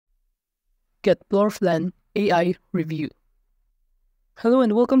Get Floor Plan AI Review. Hello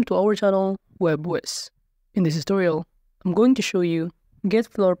and welcome to our channel, Whizz. In this tutorial, I'm going to show you Get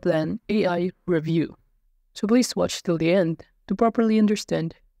Floor Plan AI Review. So please watch till the end to properly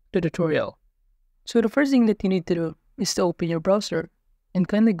understand the tutorial. So the first thing that you need to do is to open your browser and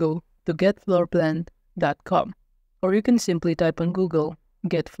kindly go to getfloorplan.com, or you can simply type on Google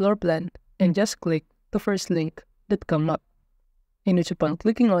Get Floor Plan and just click the first link that comes up, in which upon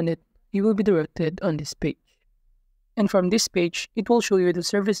clicking on it, you will be directed on this page. And from this page, it will show you the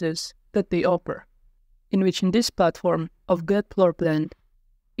services that they offer, in which in this platform of Get Floor Plan,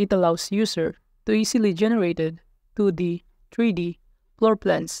 it allows user to easily generated 2D, 3D, floor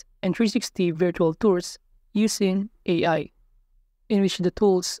plans, and 360 virtual tours using AI, in which the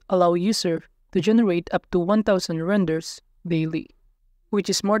tools allow user to generate up to 1,000 renders daily, which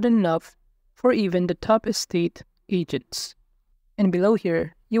is more than enough for even the top estate agents. And below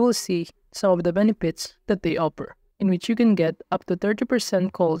here, you will see some of the benefits that they offer, in which you can get up to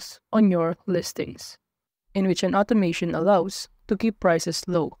 30% calls on your listings, in which an automation allows to keep prices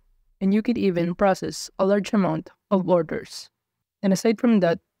low, and you can even process a large amount of orders. And aside from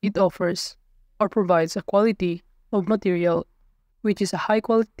that, it offers or provides a quality of material which is a high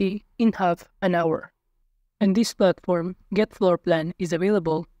quality in half an hour. And this platform, Get Floor Plan, is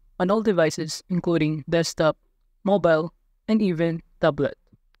available on all devices including desktop, mobile, and even tablet.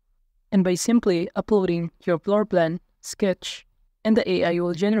 And by simply uploading your floor plan, sketch, and the AI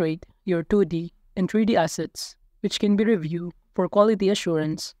will generate your 2D and 3D assets, which can be reviewed for quality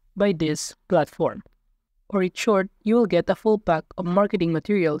assurance by this platform. Or in short, you will get a full pack of marketing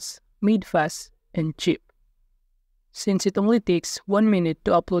materials made fast and cheap, since it only takes 1 minute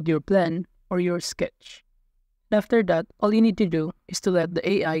to upload your plan or your sketch. And after that, all you need to do is to let the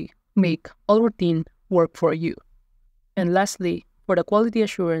AI make all routine work for you. And lastly, for the quality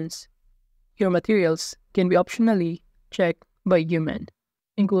assurance, your materials can be optionally checked by human,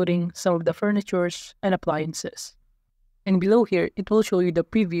 including some of the furnitures and appliances. And below here, it will show you the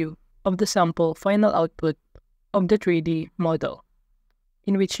preview of the sample final output of the 3D model,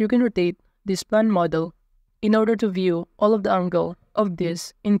 in which you can rotate this plan model in order to view all of the angle of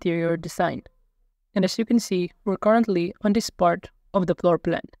this interior design. And as you can see, we're currently on this part of the floor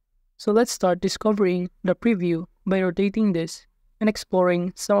plan. So let's start discovering the preview by rotating this and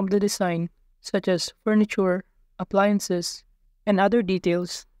exploring some of the design such as furniture, appliances, and other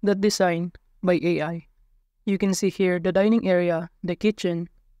details that designed by AI. You can see here the dining area, the kitchen,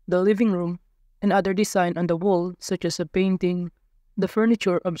 the living room, and other design on the wall such as a painting, the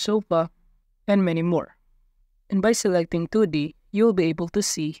furniture of sofa, and many more. And by selecting 2D, you'll be able to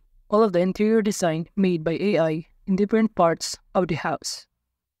see all of the interior design made by AI in different parts of the house,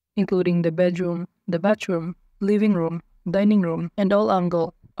 including the bedroom, the bathroom, living room, dining room, and all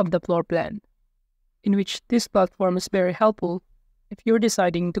angle of the floor plan, in which this platform is very helpful if you're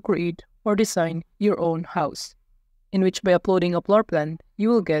deciding to create or design your own house, in which by uploading a floor plan, you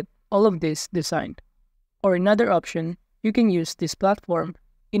will get all of this designed. Or another option, you can use this platform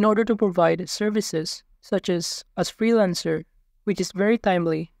in order to provide services such as freelancer, which is very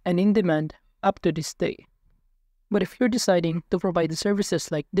timely and in demand up to this day. But if you're deciding to provide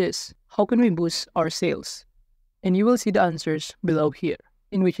services like this, how can we boost our sales? And you will see the answers below here,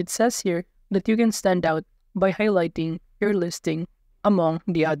 in which it says here that you can stand out by highlighting your listing among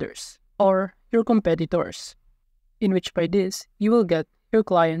the others or your competitors, in which by this, you will get your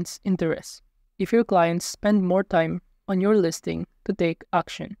clients' interest if your clients spend more time on your listing to take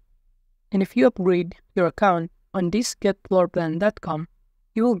action. And if you upgrade your account on this getfloorplan.com,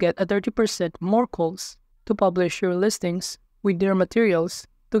 you will get a 30% more calls to publish your listings with their materials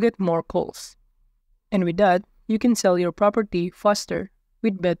to get more calls. And with that, you can sell your property faster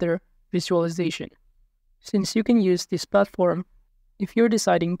with better visualization, since you can use this platform if you're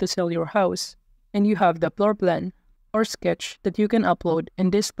deciding to sell your house and you have the floor plan or sketch that you can upload in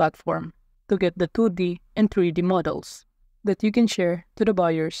this platform to get the 2D and 3D models that you can share to the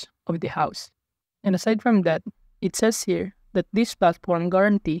buyers of the house. And aside from that, it says here that this platform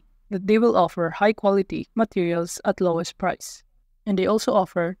guarantee that they will offer high quality materials at lowest price, and they also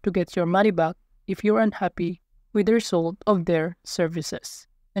offer to get your money back if you're unhappy with the result of their services.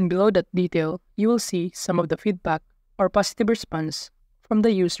 And below that detail, you will see some of the feedback or positive response from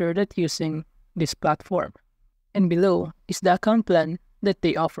the user that's using this platform. And below is the account plan that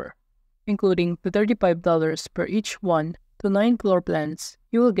they offer, including the $35 per each 1 to 9 floor plans.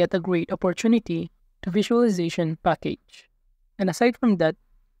 You will get a great opportunity to visualization package. And aside from that,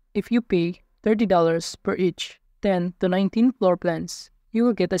 if you pay $30 per each 10 to 19 floor plans, you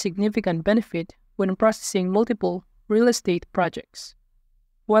will get a significant benefit when processing multiple real estate projects.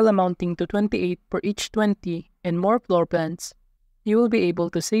 while amounting to 28 per each 20 and more floor plans, you will be able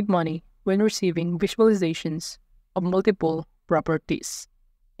to save money when receiving visualizations of multiple properties.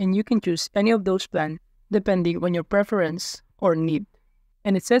 And you can choose any of those plans depending on your preference or need.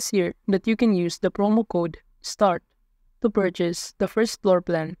 And it says here that you can use the promo code START to purchase the first floor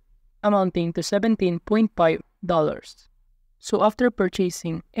plan amounting to $17.5. So after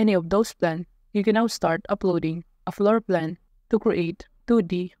purchasing any of those plans, you can now start uploading a floor plan to create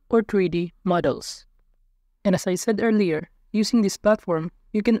 2D or 3D models. And as I said earlier, using this platform,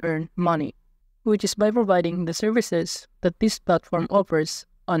 you can earn money, which is by providing the services that this platform offers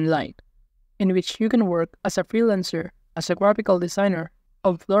online, in which you can work as a freelancer, as a graphical designer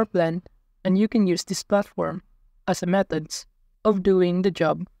of floor plan, and you can use this platform as a methods of doing the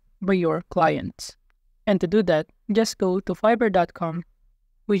job by your clients. And to do that, just go to Fiverr.com,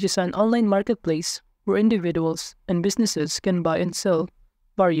 which is an online marketplace where individuals and businesses can buy and sell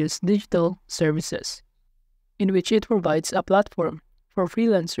various digital services, in which it provides a platform for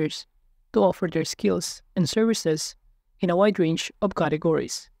freelancers to offer their skills and services in a wide range of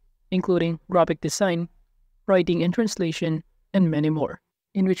categories, including graphic design, writing and translation, and many more,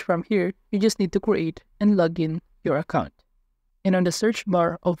 in which from here, you just need to create and log in your account. And on the search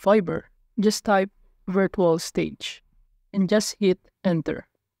bar of Fiverr, just type virtual stage and just hit enter.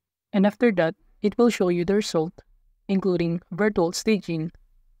 And after that, it will show you the result, including virtual staging,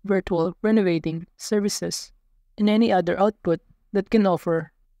 virtual renovating services, and any other output that can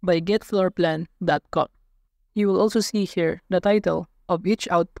offer by getfloorplan.com. You will also see here the title of each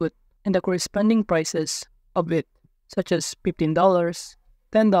output and the corresponding prices of it, such as $15,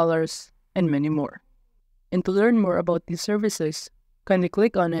 $10, and many more. And to learn more about these services, kindly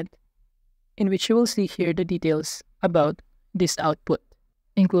click on it, in which you will see here the details about this output,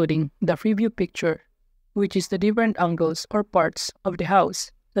 including the preview picture, which is the different angles or parts of the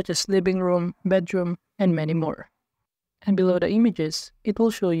house, such as living room, bedroom, and many more. And below the images, it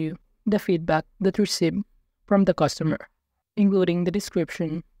will show you the feedback that received from the customer, including the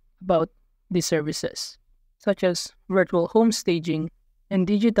description about the services, such as virtual home staging and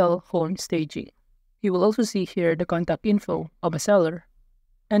digital home staging. You will also see here the contact info of a seller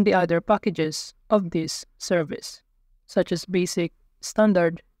and the other packages of this service, such as basic,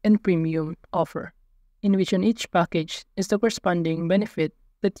 standard, and premium offer, in which on each package is the corresponding benefit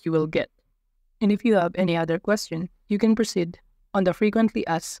that you will get. And if you have any other question, you can proceed on the frequently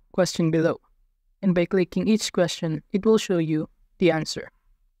asked question below. And by clicking each question, it will show you the answer,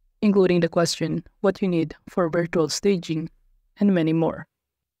 including the question, what you need for virtual staging, and many more.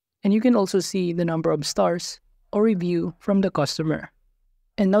 And you can also see the number of stars or review from the customer.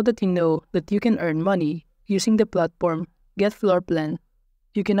 And now that you know that you can earn money using the platform Get Floor Plan,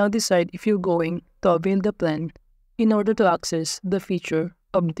 you can now decide if you're going to avail the plan in order to access the feature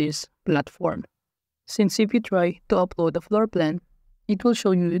of this platform. Since if you try to upload a floor plan, it will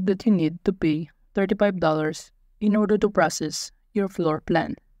show you that you need to pay $35 in order to process your floor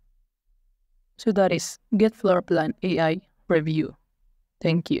plan. So that is Get Floor Plan AI review.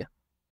 Thank you.